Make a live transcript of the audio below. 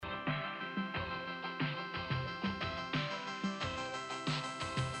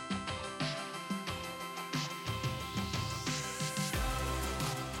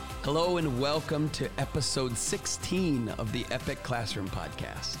Hello and welcome to episode 16 of the Epic Classroom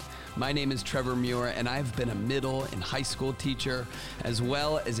Podcast. My name is Trevor Muir, and I've been a middle and high school teacher, as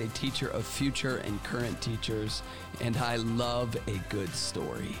well as a teacher of future and current teachers, and I love a good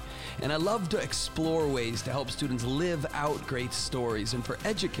story. And I love to explore ways to help students live out great stories and for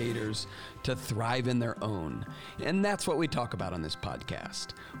educators to thrive in their own. And that's what we talk about on this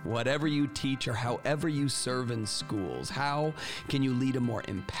podcast. Whatever you teach or however you serve in schools, how can you lead a more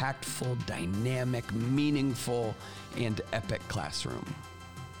impactful, dynamic, meaningful, and epic classroom?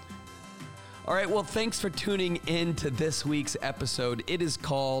 All right, well, thanks for tuning in to this week's episode. It is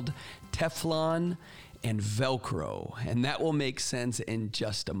called Teflon and Velcro, and that will make sense in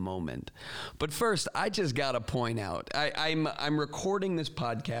just a moment. But first, I just got to point out, I'm recording this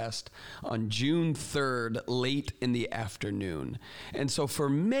podcast on June 3rd, late in the afternoon. And so for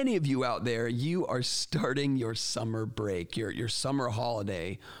many of you out there, you are starting your summer break, your summer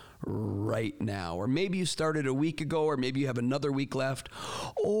holiday right now. Or maybe you started a week ago, or maybe you have another week left,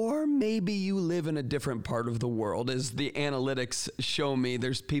 or maybe you live in a different part of the world. As the analytics show me,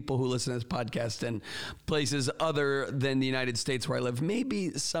 there's people who listen to this podcast in places other than the United States where I live. Maybe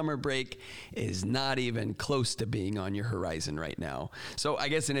summer break is not even close to being on your horizon right now. So I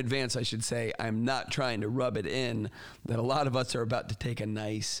guess in advance I should say I'm not trying to rub it in that a lot of us are about to take a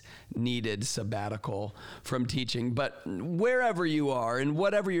nice, needed sabbatical from teaching. But wherever you are and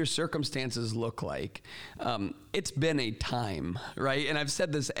whatever your circumstances look like, it's been a time, right? And I've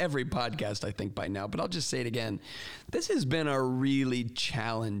said this every podcast, I think, by now, but I'll just say it again. This has been a really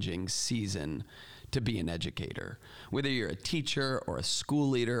challenging season to be an educator. Whether you're a teacher or a school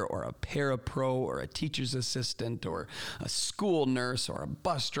leader or a parapro or a teacher's assistant or a school nurse or a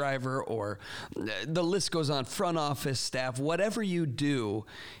bus driver, or the list goes on, front office staff, whatever you do,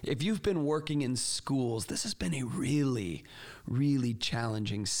 if you've been working in schools, this has been a really, really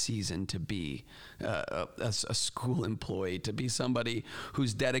challenging season to be a school employee, to be somebody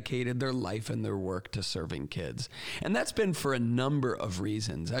who's dedicated their life and their work to serving kids. And that's been for a number of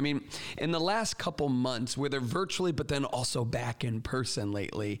reasons. I mean, in the last couple months, whether virtually but then also back in person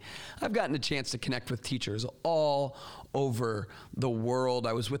lately, I've gotten a chance to connect with teachers all over the world.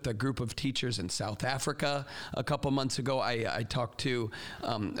 I was with a group of teachers in South Africa a couple months ago. I talked to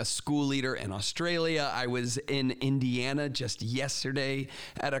a school leader in Australia. I was in Indiana just yesterday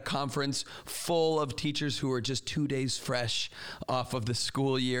at a conference full of teachers who are just 2 days fresh off of the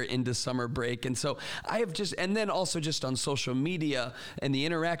school year into summer break. And so I have and then also just on social media and the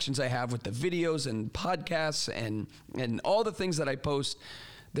interactions I have with the videos and podcasts and all the things that I post,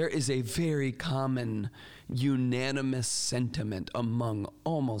 there is a very common, unanimous sentiment among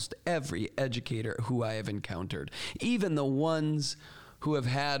almost every educator who I have encountered. Even the ones who have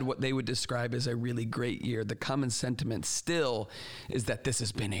had what they would describe as a really great year, the common sentiment still is that this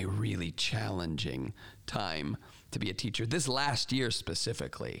has been a really challenging time to be a teacher, this last year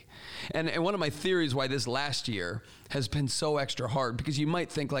specifically. And one of my theories why this last year has been so extra hard, because you might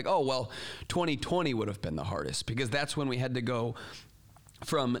think like, oh, well, 2020 would have been the hardest, because that's when we had to go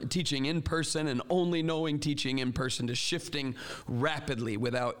from teaching in person and only knowing teaching in person to shifting rapidly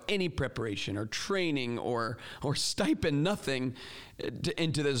without any preparation or training or stipend, nothing,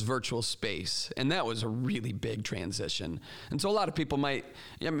 into this virtual space. And that was a really big transition. And so a lot of people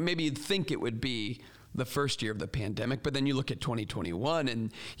maybe you'd think it would be the first year of the pandemic, but then you look at 2021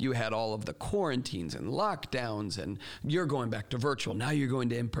 and you had all of the quarantines and lockdowns, and you're going back to virtual. Now you're going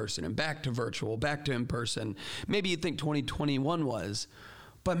to in-person and back to virtual, back to in-person. Maybe you think 2021 was,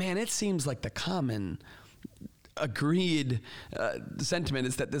 but man, it seems like the common agreed sentiment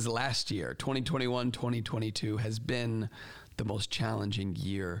is that this last year, 2021, 2022, has been the most challenging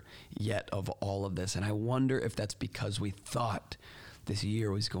year yet of all of this. And I wonder if that's because we thought this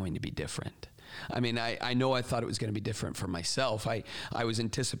year was going to be different. I mean, I know I thought it was going to be different for myself. I was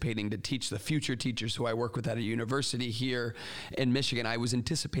anticipating to teach the future teachers who I work with at a university here in Michigan. I was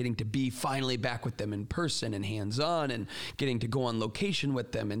anticipating to be finally back with them in person and hands-on and getting to go on location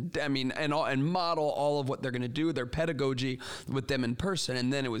with them and model all of what they're going to do, their pedagogy with them in person.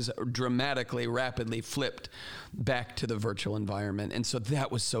 And then it was dramatically, rapidly flipped back to the virtual environment. And so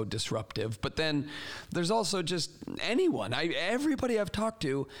that was so disruptive. But then there's also just everybody I've talked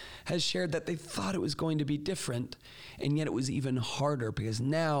to has shared that they thought it was going to be different, and yet it was even harder, because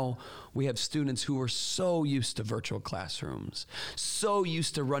now we have students who are so used to virtual classrooms, so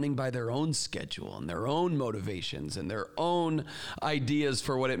used to running by their own schedule and their own motivations and their own ideas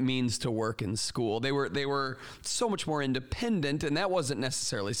for what it means to work in school. They were so much more independent, and that wasn't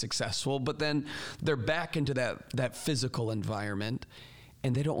necessarily successful, but then they're back into that physical environment.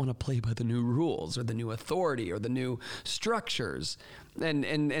 and they don't want to play by the new rules or the new authority or the new structures.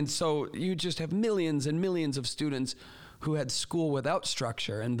 And so you just have millions and millions of students who had school without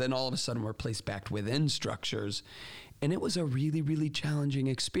structure, and then all of a sudden were placed back within structures. And it was a really, really challenging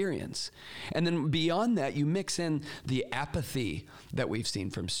experience. And then beyond that, you mix in the apathy that we've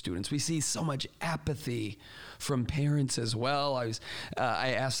seen from students. We see so much apathy from parents as well. I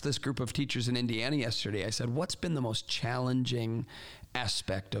asked this group of teachers in Indiana yesterday, I said, what's been the most challenging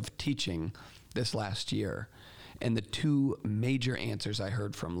aspect of teaching this last year? And the two major answers I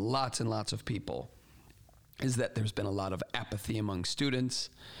heard from lots and lots of people is that there's been a lot of apathy among students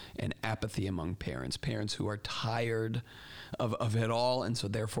and apathy among parents who are tired of it all, and so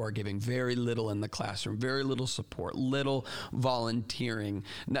therefore are giving very little in the classroom, very little support, little volunteering,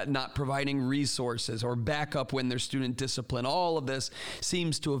 not providing resources or backup when there's student discipline. All of this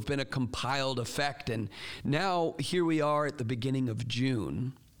seems to have been a compiled effect, and now here we are at the beginning of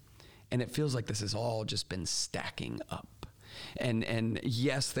June, and it feels like this has all just been stacking up. And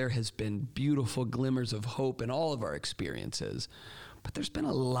yes, there has been beautiful glimmers of hope in all of our experiences, but there's been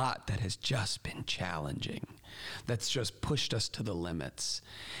a lot that has just been challenging, that's just pushed us to the limits.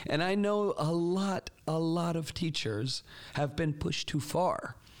 And I know a lot of teachers have been pushed too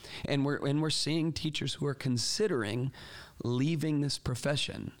far. And we're seeing teachers who are considering leaving this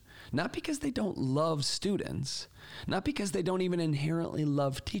profession, not because they don't love students, not because they don't even inherently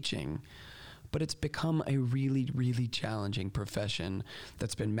love teaching, but it's become a really, really challenging profession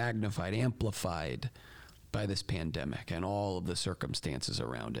that's been magnified, amplified by this pandemic and all of the circumstances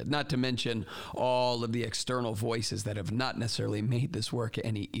around it. Not to mention all of the external voices that have not necessarily made this work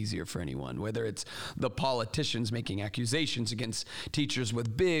any easier for anyone, whether it's the politicians making accusations against teachers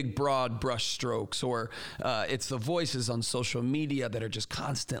with big, broad brush strokes, or it's the voices on social media that are just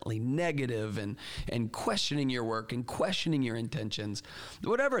constantly negative and questioning your work and questioning your intentions.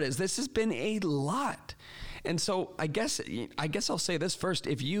 Whatever it is, this has been a lot. And so I guess I'll say this first.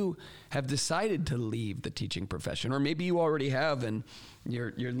 If you have decided to leave the teaching profession, or maybe you already have and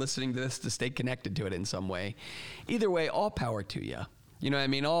you're listening to this to stay connected to it in some way, either way, all power to you. You know what I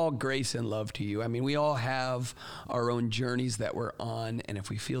mean? All grace and love to you. I mean, we all have our own journeys that we're on, and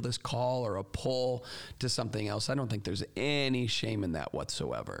if we feel this call or a pull to something else, I don't think there's any shame in that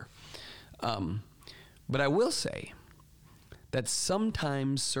whatsoever. But I will say that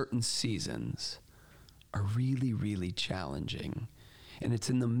sometimes certain seasons are really, really challenging. And it's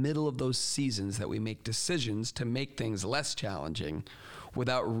in the middle of those seasons that we make decisions to make things less challenging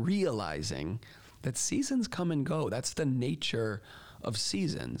without realizing that seasons come and go. That's the nature of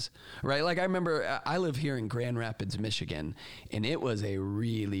seasons, right? Like I remember, I live here in Grand Rapids, Michigan, and it was a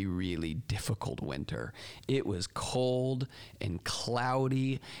really, really difficult winter. It was cold and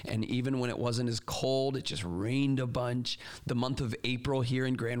cloudy, and even when it wasn't as cold, it just rained a bunch. The month of April here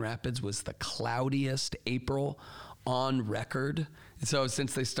in Grand Rapids was the cloudiest April on record. So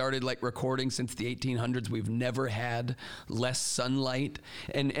since they started recording since the 1800s, we've never had less sunlight.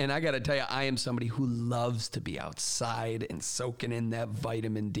 And I got to tell you, I am somebody who loves to be outside and soaking in that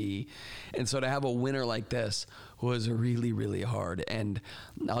vitamin D. And so to have a winter like this was really, really hard. And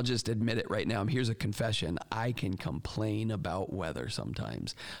I'll just admit it right now. Here's a confession. I can complain about weather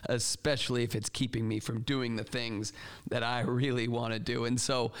sometimes, especially if it's keeping me from doing the things that I really want to do. And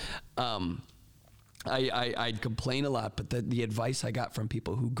so, I'd complain a lot, but the advice I got from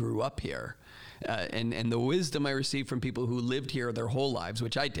people who grew up here and the wisdom I received from people who lived here their whole lives,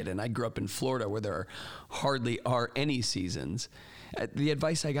 which I didn't. I grew up in Florida where there hardly are any seasons. The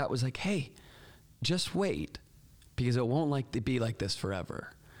advice I got was hey, just wait, because it won't be like this forever,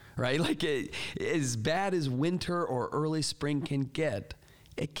 right? As bad as winter or early spring can get,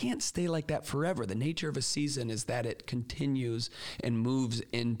 it can't stay like that forever. The nature of a season is that it continues and moves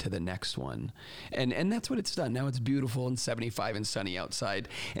into the next one. And that's what it's done. Now it's beautiful and 75 and sunny outside.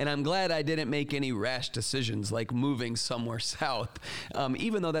 And I'm glad I didn't make any rash decisions like moving somewhere south,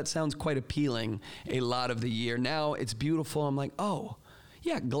 even though that sounds quite appealing a lot of the year. Now it's beautiful. I'm like, oh,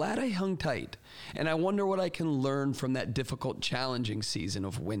 yeah, glad I hung tight. And I wonder what I can learn from that difficult, challenging season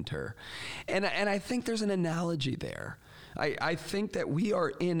of winter. And I think there's an analogy there. I think that we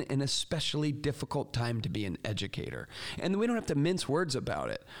are in an especially difficult time to be an educator. And we don't have to mince words about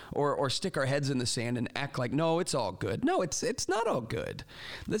it or stick our heads in the sand and act like, no, it's all good. No, it's not all good.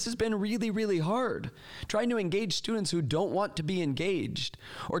 This has been really, really hard. Trying to engage students who don't want to be engaged,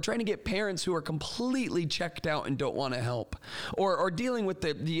 or trying to get parents who are completely checked out and don't want to help, or dealing with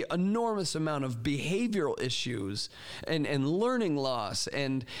the enormous amount of behavioral issues and learning loss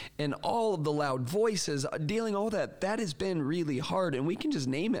and all of the loud voices, dealing all that has been really hard, and we can just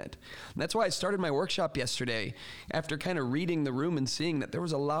name it. And that's why I started my workshop yesterday after kind of reading the room and seeing that there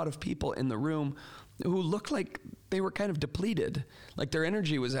was a lot of people in the room who looked like they were kind of depleted, like their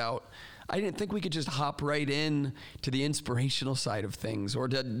energy was out. I didn't think we could just hop right in to the inspirational side of things or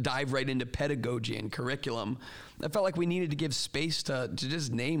to dive right into pedagogy and curriculum. I felt like we needed to give space to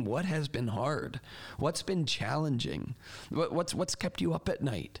just name what has been hard, what's been challenging, what's kept you up at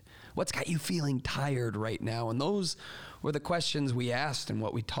night, what's got you feeling tired right now. And those were the questions we asked and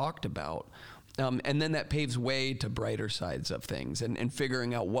what we talked about. And then that paves way to brighter sides of things and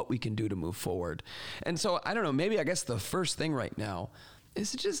figuring out what we can do to move forward. And so, I don't know, maybe I guess the first thing right now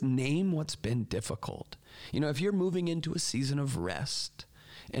is to just name what's been difficult. You know, if you're moving into a season of rest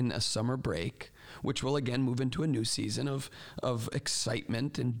and a summer break, which will again move into a new season of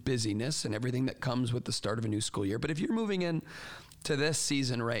excitement and busyness and everything that comes with the start of a new school year. But if you're moving in to this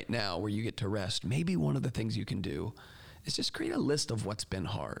season right now where you get to rest, maybe one of the things you can do is just create a list of what's been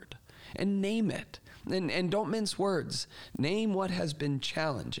hard and name it. And don't mince words. Name what has been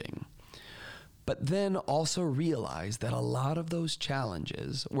challenging. But then also realize that a lot of those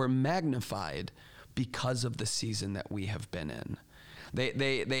challenges were magnified because of the season that we have been in.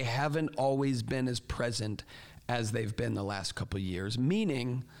 They haven't always been as present as they've been the last couple of years,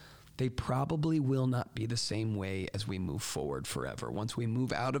 meaning they probably will not be the same way as we move forward forever. Once we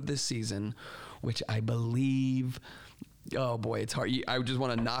move out of this season, which I believe, oh boy, it's hard. I just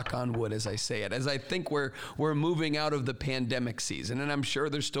want to knock on wood as I say it. As I think we're moving out of the pandemic season, and I'm sure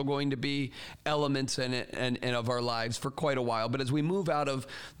there's still going to be elements in it and of our lives for quite a while. But as we move out of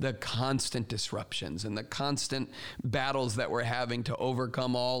the constant disruptions and the constant battles that we're having to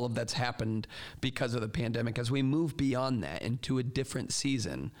overcome all of that's happened because of the pandemic, as we move beyond that into a different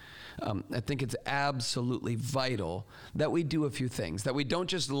season, I think it's absolutely vital that we do a few things, that we don't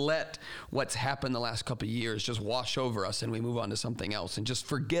just let what's happened the last couple of years just wash over us and we move on to something else and just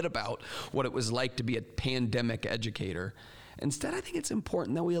forget about what it was like to be a pandemic educator. Instead, I think it's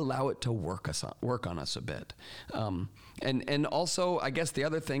important that we allow it to work on us a bit. And also, I guess the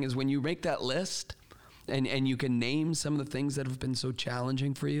other thing is when you make that list and you can name some of the things that have been so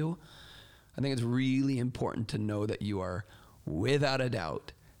challenging for you, I think it's really important to know that you are, without a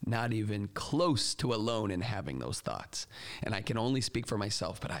doubt, not even close to alone in having those thoughts. And I can only speak for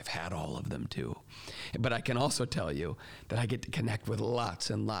myself, but I've had all of them too. But I can also tell you that I get to connect with lots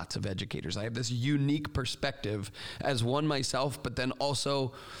and lots of educators. I have this unique perspective as one myself, but then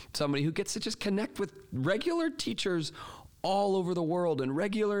also somebody who gets to just connect with regular teachers all over the world and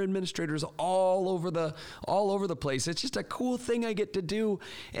regular administrators all over the place. It's just a cool thing I get to do.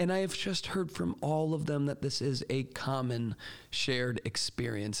 And I have just heard from all of them that this is a common shared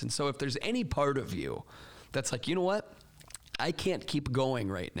experience. And so if there's any part of you that's like, you know what? I can't keep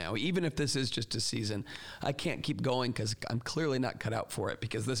going right now. Even if this is just a season, I can't keep going because I'm clearly not cut out for it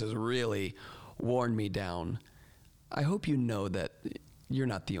because this has really worn me down. I hope you know that you're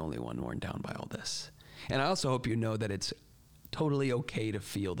not the only one worn down by all this. And I also hope you know that it's totally okay to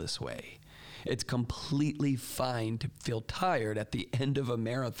feel this way. It's completely fine to feel tired at the end of a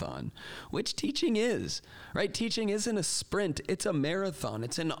marathon, which teaching is, right? Teaching isn't a sprint, it's a marathon.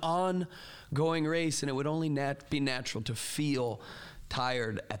 It's an ongoing race, and it would only be natural to feel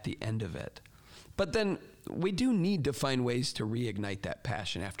tired at the end of it. But then we do need to find ways to reignite that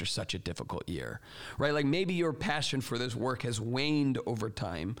passion after such a difficult year, right? Like maybe your passion for this work has waned over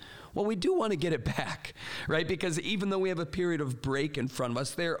time. Well, we do want to get it back, right? Because even though we have a period of break in front of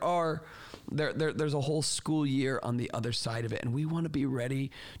us, there's a whole school year on the other side of it. And we want to be ready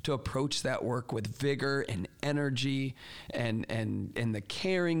to approach that work with vigor and energy and the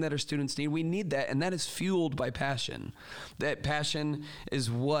caring that our students need. We need that. And that is fueled by passion. That passion is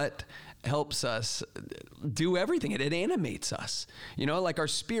what helps us do everything. It animates us. You know, like our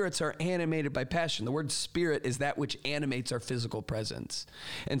spirits are animated by passion. The word spirit is that which animates our physical presence.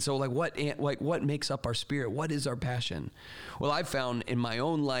 And so what makes up our spirit? What is our passion? Well, I've found in my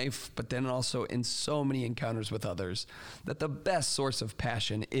own life, but then also in so many encounters with others, that the best source of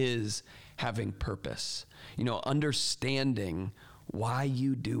passion is having purpose. You know, understanding why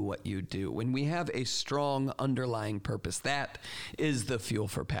you do what you do. When we have a strong underlying purpose, that is the fuel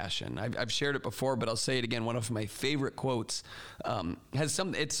for passion. I've shared it before, but I'll say it again. One of my favorite quotes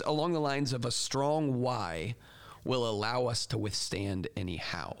it's along the lines of a strong why will allow us to withstand any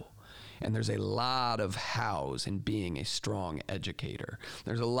how. And there's a lot of hows in being a strong educator.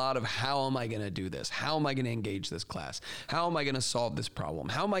 There's a lot of how am I going to do this? How am I going to engage this class? How am I going to solve this problem?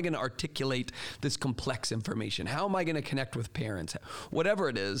 How am I going to articulate this complex information? How am I going to connect with parents? Whatever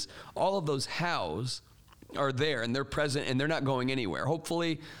it is, all of those hows are there and they're present and they're not going anywhere.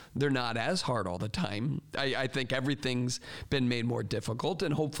 Hopefully they're not as hard all the time. I think everything's been made more difficult,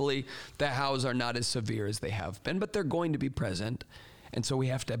 and hopefully the hows are not as severe as they have been, but they're going to be present. And so we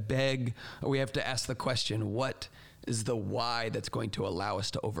have to ask the question, what is the why that's going to allow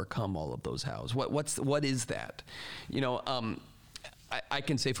us to overcome all of those hows? What is that? I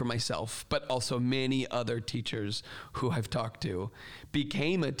can say for myself, but also many other teachers who I've talked to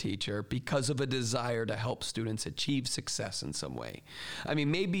became a teacher because of a desire to help students achieve success in some way. I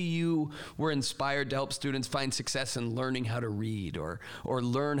mean, maybe you were inspired to help students find success in learning how to read or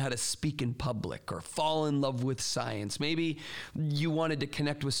learn how to speak in public or fall in love with science. Maybe you wanted to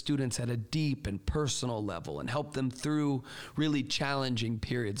connect with students at a deep and personal level and help them through really challenging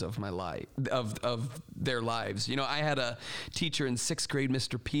periods of of their lives. I had a teacher in 6th grade,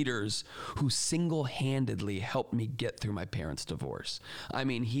 Mr. Peters, who single-handedly helped me get through my parents' divorce. I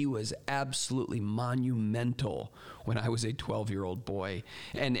mean, he was absolutely monumental when I was a 12-year-old boy.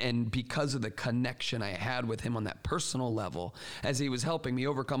 And because of the connection I had with him on that personal level, as he was helping me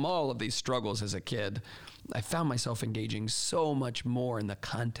overcome all of these struggles as a kid, I found myself engaging so much more in the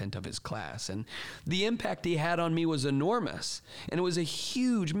content of his class. And the impact he had on me was enormous. And it was a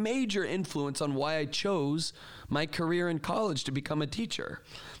huge, major influence on why I chose my career in college to become a teacher.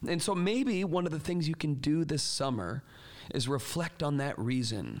 And so maybe one of the things you can do this summer is reflect on that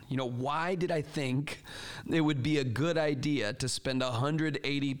reason. Why did I think it would be a good idea to spend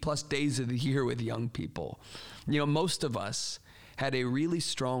 180 plus days of the year with young people? Most of us had a really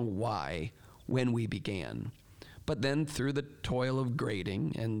strong why when we began. But then through the toil of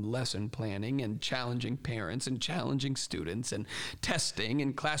grading and lesson planning and challenging parents and challenging students and testing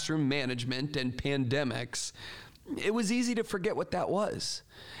and classroom management and pandemics, it was easy to forget what that was.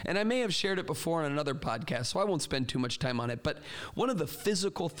 And I may have shared it before on another podcast, so I won't spend too much time on it. But one of the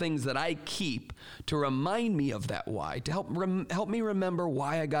physical things that I keep to remind me of that why, to help me remember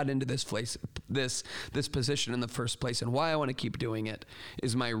why I got into this place, this position in the first place, and why I want to keep doing it,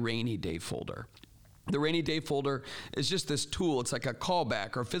 is my rainy day folder. The rainy day folder is just this tool. It's like a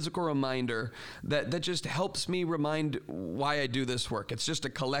callback or a physical reminder that just helps me remind why I do this work. It's just a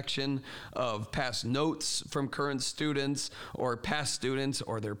collection of past notes from current students or past students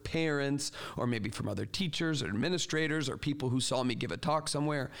or their parents, or maybe from other teachers or administrators or people who saw me give a talk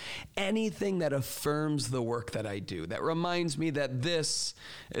somewhere. Anything that affirms the work that I do, that reminds me that this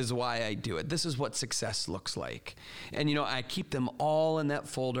is why I do it. This is what success looks like. And I keep them all in that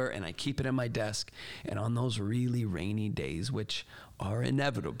folder, and I keep it in my desk. And on those really rainy days, which are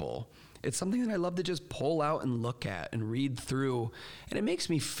inevitable, it's something that I love to just pull out and look at and read through. And it makes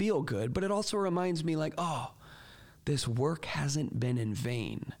me feel good, but it also reminds me this work hasn't been in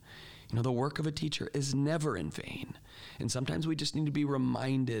vain. The work of a teacher is never in vain. And sometimes we just need to be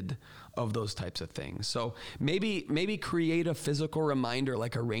reminded of those types of things. So maybe create a physical reminder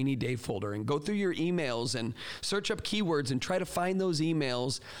like a rainy day folder, and go through your emails and search up keywords and try to find those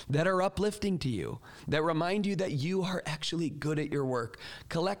emails that are uplifting to you, that remind you that you are actually good at your work.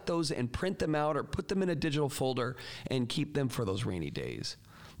 Collect those and print them out or put them in a digital folder and keep them for those rainy days.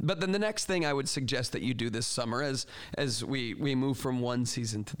 But then the next thing I would suggest that you do this summer as we move from one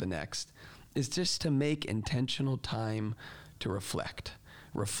season to the next is just to make intentional time to reflect.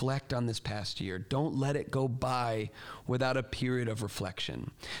 Reflect on this past year. Don't let it go by without a period of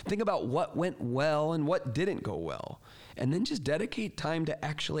reflection. Think about what went well and what didn't go well. And then just dedicate time to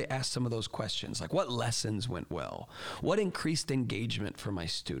actually ask some of those questions, like what lessons went well? What increased engagement for my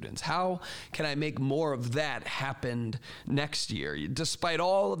students? How can I make more of that happen next year? Despite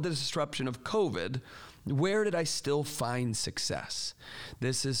all of the disruption of COVID, where did I still find success?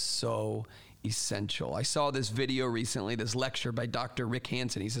 This is so essential. I saw this video recently, this lecture by Dr. Rick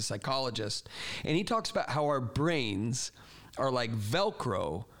Hansen. He's a psychologist, and he talks about how our brains are like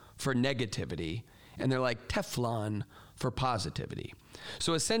Velcro for negativity, and they're like Teflon for positivity.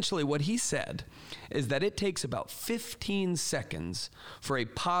 So essentially what he said is that it takes about 15 seconds for a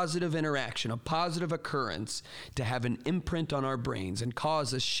positive interaction, a positive occurrence, to have an imprint on our brains and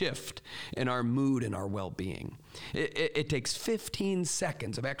cause a shift in our mood and our well-being. It takes 15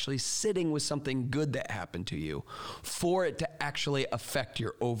 seconds of actually sitting with something good that happened to you for it to actually affect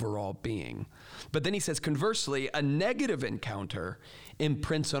your overall being. But then he says, conversely, a negative encounter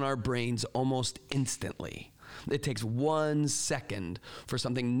imprints on our brains almost instantly. It takes 1 second for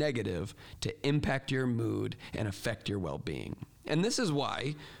something negative to impact your mood and affect your well-being. And this is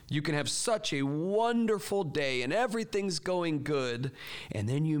why you can have such a wonderful day and everything's going good, and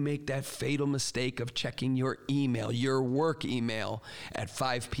then you make that fatal mistake of checking your email, your work email at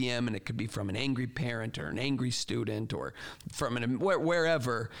 5 p.m., and it could be from an angry parent or an angry student or from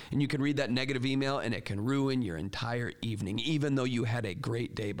wherever, and you can read that negative email and it can ruin your entire evening, even though you had a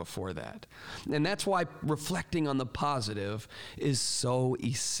great day before that. And that's why reflecting on the positive is so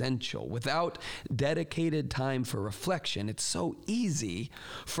essential. Without dedicated time for reflection, it's so easy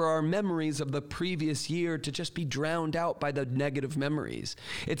for our memories of the previous year to just be drowned out by the negative memories.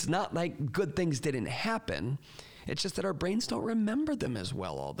 It's not like good things didn't happen. It's just that our brains don't remember them as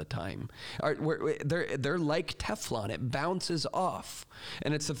well all the time. They're like Teflon. It bounces off.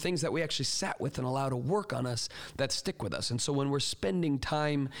 And it's the things that we actually sat with and allow to work on us that stick with us. And so when we're spending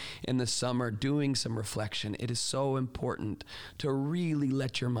time in the summer doing some reflection, it is so important to really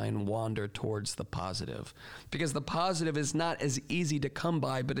let your mind wander towards the positive. Because the positive is not as easy to come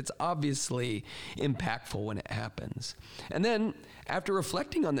by, but it's obviously impactful when it happens. And then after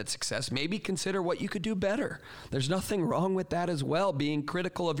reflecting on that success, maybe consider what you could do better. There's nothing wrong with that as well, being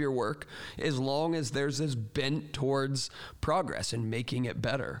critical of your work, as long as there's this bent towards progress and making it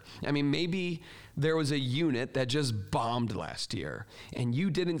better. I mean, maybe there was a unit that just bombed last year and you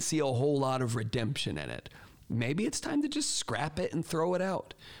didn't see a whole lot of redemption in it. Maybe it's time to just scrap it and throw it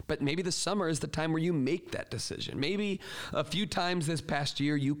out. But maybe the summer is the time where you make that decision. Maybe a few times this past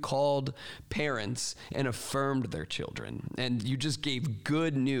year you called parents and affirmed their children, and you just gave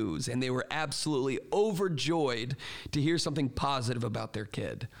good news, and they were absolutely overjoyed to hear something positive about their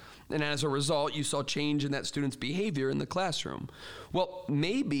kid. And as a result, you saw change in that student's behavior in the classroom. Well,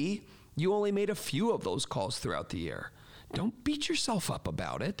 maybe you only made a few of those calls throughout the year. Don't beat yourself up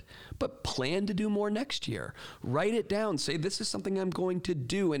about it, but plan to do more next year. Write it down. Say, this is something I'm going to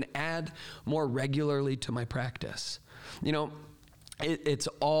do, and add more regularly to my practice. You know, it's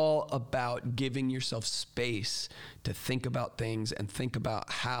all about giving yourself space to think about things and think about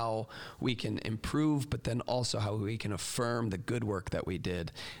how we can improve, but then also how we can affirm the good work that we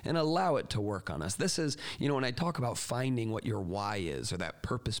did and allow it to work on us. This is, you know, when I talk about finding what your why is or that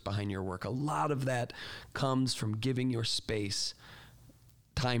purpose behind your work, a lot of that comes from giving yourself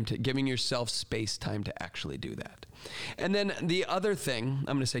space time to actually do that. And then the other thing, I'm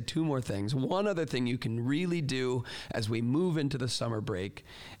going to say two more things. One other thing you can really do as we move into the summer break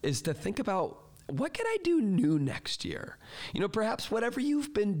is to think about, what can I do new next year? You know, perhaps whatever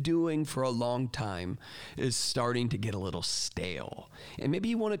you've been doing for a long time is starting to get a little stale. And maybe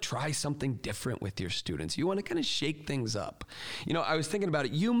you want to try something different with your students. You want to kind of shake things up. You know, I was thinking about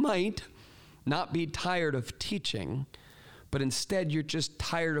it. You might not be tired of teaching, but instead you're just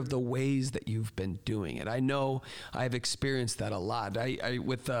tired of the ways that you've been doing it. I know I've experienced that a lot.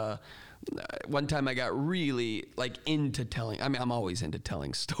 One time I got really into telling, I mean, I'm always into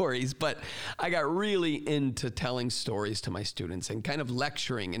telling stories, but I got really into telling stories to my students and kind of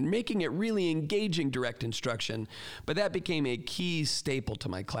lecturing and making it really engaging direct instruction. But that became a key staple to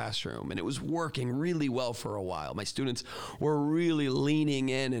my classroom, and it was working really well for a while. My students were really leaning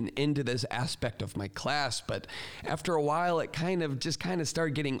in and into this aspect of my class, but after a while it kind of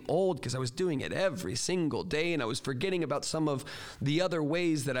started getting old because I was doing it every single day, and I was forgetting about some of the other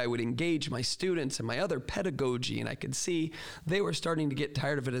ways that I would engage my students and my other pedagogy, and I could see they were starting to get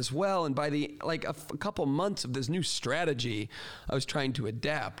tired of it as well. And by the a couple months of this new strategy I was trying to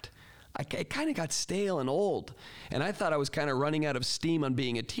adapt, it kind of got stale and old, and I thought I was kind of running out of steam on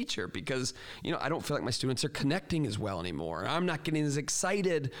being a teacher because, you know, I don't feel like my students are connecting as well anymore. I'm not getting as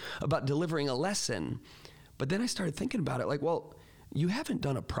excited about delivering a lesson. But then I started thinking about it well, you haven't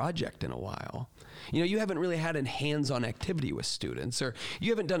done a project in a while. You know, you haven't really had a hands-on activity with students, or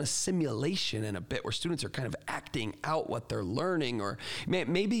you haven't done a simulation in a bit where students are kind of acting out what they're learning, or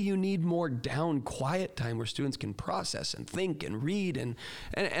maybe you need more down quiet time where students can process and think and read. And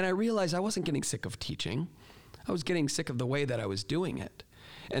I realized I wasn't getting sick of teaching. I was getting sick of the way that I was doing it.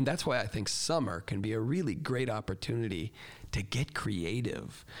 And that's why I think summer can be a really great opportunity to get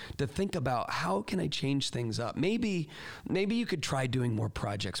creative, to think about, how can I change things up? Maybe you could try doing more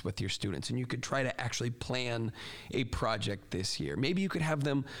projects with your students, and you could try to actually plan a project this year. Maybe you could have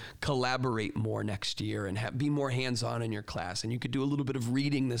them collaborate more next year and be more hands-on in your class. And you could do a little bit of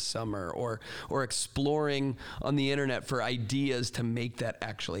reading this summer, or exploring on the internet for ideas to make that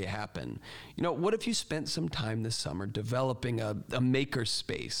actually happen. You know, what if you spent some time this summer developing a maker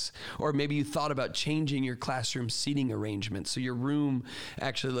space? Or maybe you thought about changing your classroom seating arrangements advertisements so your room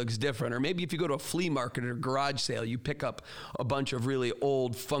actually looks different. Or maybe if you go to a flea market or garage sale, you pick up a bunch of really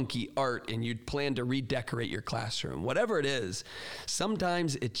old, funky art and you plan to redecorate your classroom. Whatever it is,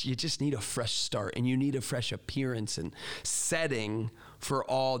 sometimes you just need a fresh start and you need a fresh appearance and setting for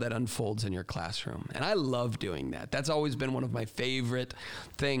all that unfolds in your classroom. And I love doing that. That's always been one of my favorite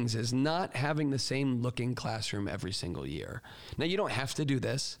things, is not having the same looking classroom every single year. Now, you don't have to do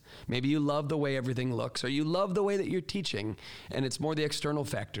this. Maybe you love the way everything looks, or you love the way that you're teaching and it's more the external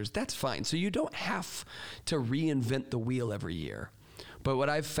factors. That's fine. So you don't have to reinvent the wheel every year. But what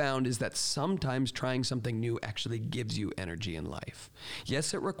I've found is that sometimes trying something new actually gives you energy in life.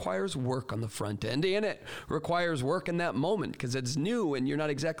 Yes, it requires work on the front end, and it requires work in that moment because it's new and you're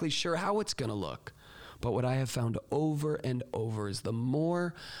not exactly sure how it's going to look. But what I have found over and over is the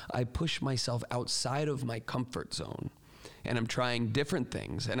more I push myself outside of my comfort zone, and I'm trying different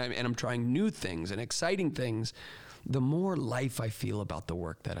things, and I'm trying new things and exciting things, the more life I feel about the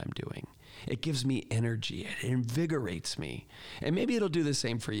work that I'm doing. It gives me energy. It invigorates me. And maybe it'll do the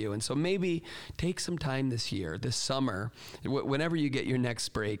same for you. And so maybe take some time this year, this summer, whenever you get your next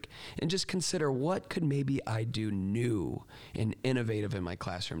break, and just consider, what could maybe I do new and innovative in my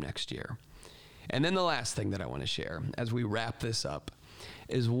classroom next year? And then the last thing that I want to share as we wrap this up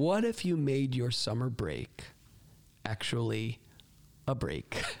is, what if you made your summer break actually a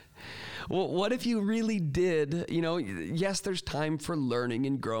break? Well, what if you really did, yes, there's time for learning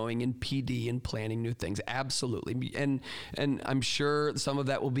and growing and PD and planning new things. Absolutely. And I'm sure some of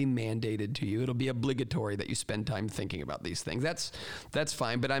that will be mandated to you. It'll be obligatory that you spend time thinking about these things. That's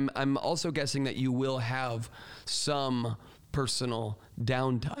fine. But I'm also guessing that you will have some personal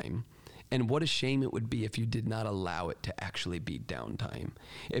downtime. And what a shame it would be if you did not allow it to actually be downtime.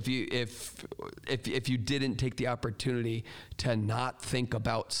 If you didn't take the opportunity to not think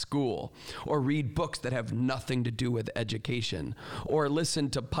about school, or read books that have nothing to do with education, or listen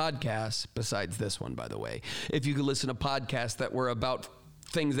to podcasts, besides this one, by the way, if you could listen to podcasts that were about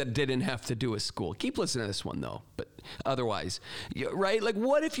things that didn't have to do with school. Keep listening to this one though, but otherwise, right? Like,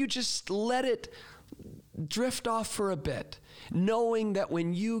 what if you just let it drift off for a bit, knowing that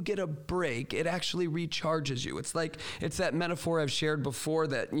when you get a break, it actually recharges you. It's that metaphor I've shared before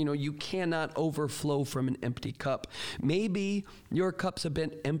that, you cannot overflow from an empty cup. Maybe your cup's a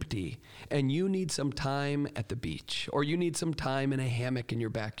bit empty and you need some time at the beach, or you need some time in a hammock in your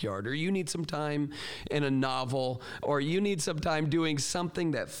backyard, or you need some time in a novel, or you need some time doing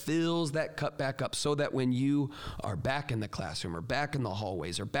something that fills that cup back up, so that when you are back in the classroom, or back in the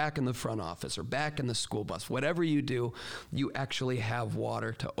hallways, or back in the front office, or back in the school bus, whatever you do, you actually have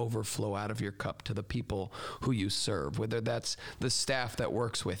water to overflow out of your cup to the people who you serve, whether that's the staff that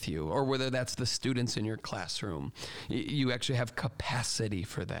works with you, or whether that's the students in your classroom. You actually have capacity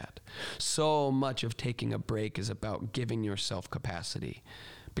for that. So much of taking a break is about giving yourself capacity.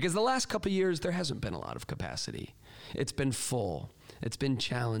 Because the last couple of years, there hasn't been a lot of capacity. It's been full. It's been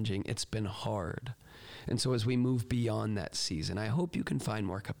challenging. It's been hard. And so as we move beyond that season, I hope you can find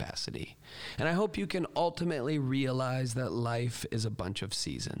more capacity. And I hope you can ultimately realize that life is a bunch of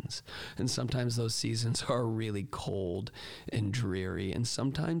seasons. And sometimes those seasons are really cold and dreary. And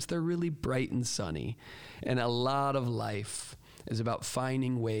sometimes they're really bright and sunny. And a lot of life is about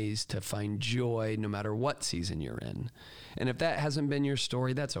finding ways to find joy no matter what season you're in. And if that hasn't been your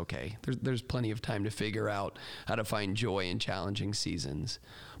story, that's okay. There's plenty of time to figure out how to find joy in challenging seasons.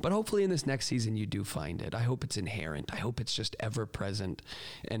 But hopefully in this next season, you do find it. I hope it's inherent. I hope it's just ever present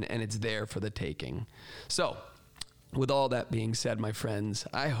and it's there for the taking. So, with all that being said, my friends,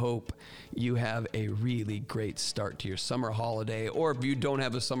 I hope you have a really great start to your summer holiday, or if you don't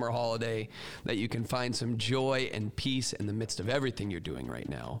have a summer holiday, that you can find some joy and peace in the midst of everything you're doing right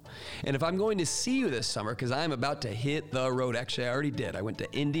now. And if I'm going to see you this summer, because I'm about to hit the road, actually I already did. I went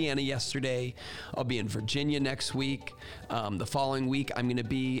to Indiana yesterday. I'll be in Virginia next week. The following week, I'm going to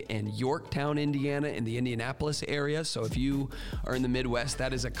be in Yorktown, Indiana, in the Indianapolis area. So if you are in the Midwest,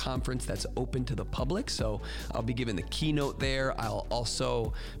 that is a conference that's open to the public. So I'll be giving the keynote there. I'll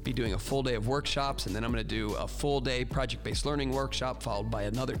also be doing a full day of workshops, and then I'm going to do a full day project-based learning workshop followed by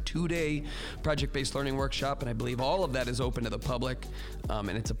another 2-day project-based learning workshop. And I believe all of that is open to the public. And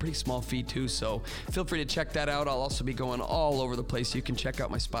it's a pretty small fee too. So feel free to check that out. I'll also be going all over the place. You can check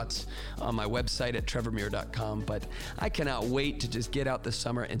out my spots on my website at trevormuir.com. But I cannot wait to just get out this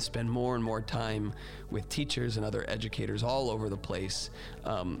summer and spend more and more time with teachers and other educators all over the place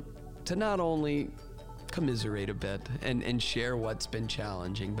to not only commiserate a bit and share what's been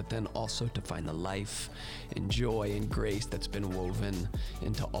challenging, but then also to find the life and joy and grace that's been woven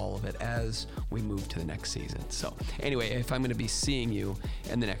into all of it as we move to the next season. So anyway, if I'm going to be seeing you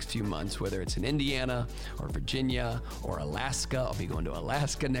in the next few months, whether it's in Indiana or Virginia or Alaska, I'll be going to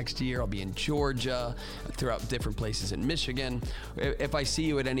Alaska next year. I'll be in Georgia, throughout different places in Michigan. If I see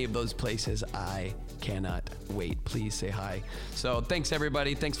you at any of those places, I cannot wait. Please say hi. So thanks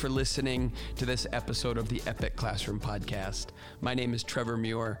everybody. Thanks for listening to this episode of the Epic Classroom Podcast. My name is Trevor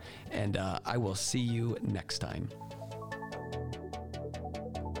Muir, and I will see you next time.